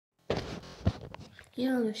Et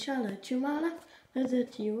on le chale, tu m'as là,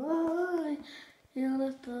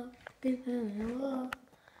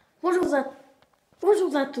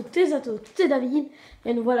 bonjour à toutes et à tous, c'est David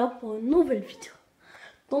et nous voilà pour une nouvelle vidéo.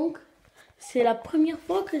 Donc, c'est la première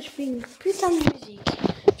fois que je fais une putain de musique.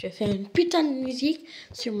 Je vais faire une putain de musique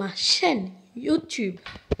sur ma chaîne YouTube.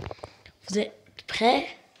 Vous êtes prêts?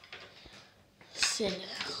 C'est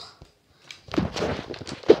l'heure.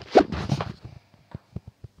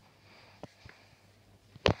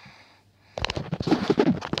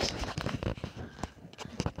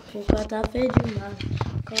 Pourquoi t'as fait du mal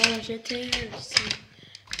quand j'étais ici?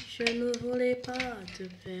 Je ne voulais pas te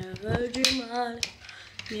faire du mal,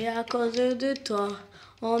 mais à cause de toi,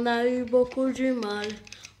 on a eu beaucoup du mal.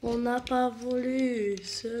 On n'a pas voulu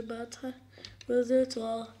se battre à cause de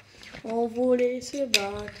toi. On voulait se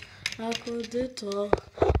battre à cause de toi.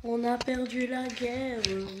 On a perdu la guerre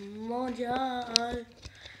mondiale.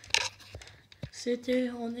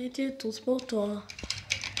 On était tous pour toi.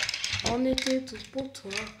 On était tous pour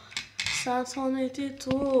toi. Ça, c'en était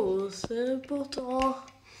tous pour toi.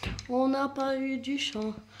 On n'a pas eu du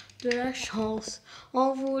chant, de la chance.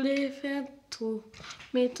 On voulait faire tout,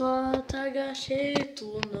 mais toi t'as gâché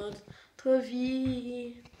toute notre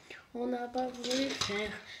vie. On n'a pas voulu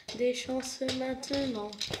faire des chances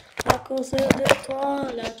maintenant. À cause de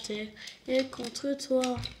toi, la terre est contre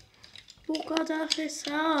toi. Pourquoi t'as fait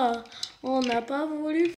ça? On n'a pas voulu